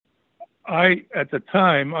At the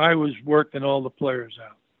time, I was working all the players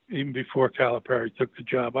out. Even before Calipari took the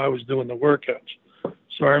job, I was doing the workouts.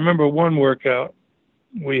 So I remember one workout,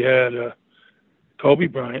 we had Kobe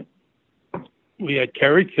Bryant, we had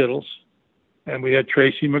Kerry Kittles, and we had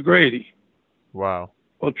Tracy McGrady. Wow.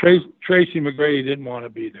 Well, Tracy McGrady didn't want to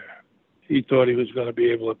be there. He thought he was going to be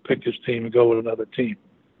able to pick his team and go with another team.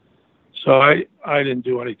 So I didn't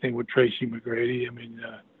do anything with Tracy McGrady. I mean,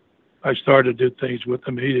 I started to do things with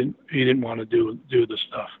him. He didn't want to do the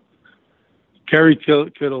stuff. Kerry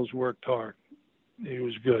Kittles worked hard. He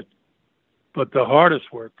was good. But the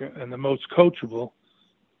hardest worker and the most coachable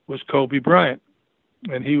was Kobe Bryant.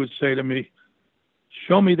 And he would say to me,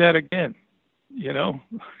 show me that again. You know,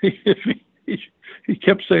 he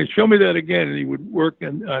kept saying, show me that again. And he would work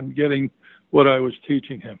on getting what I was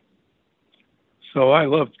teaching him. So I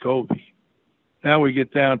loved Kobe. Now we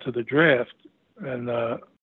get down to the draft, and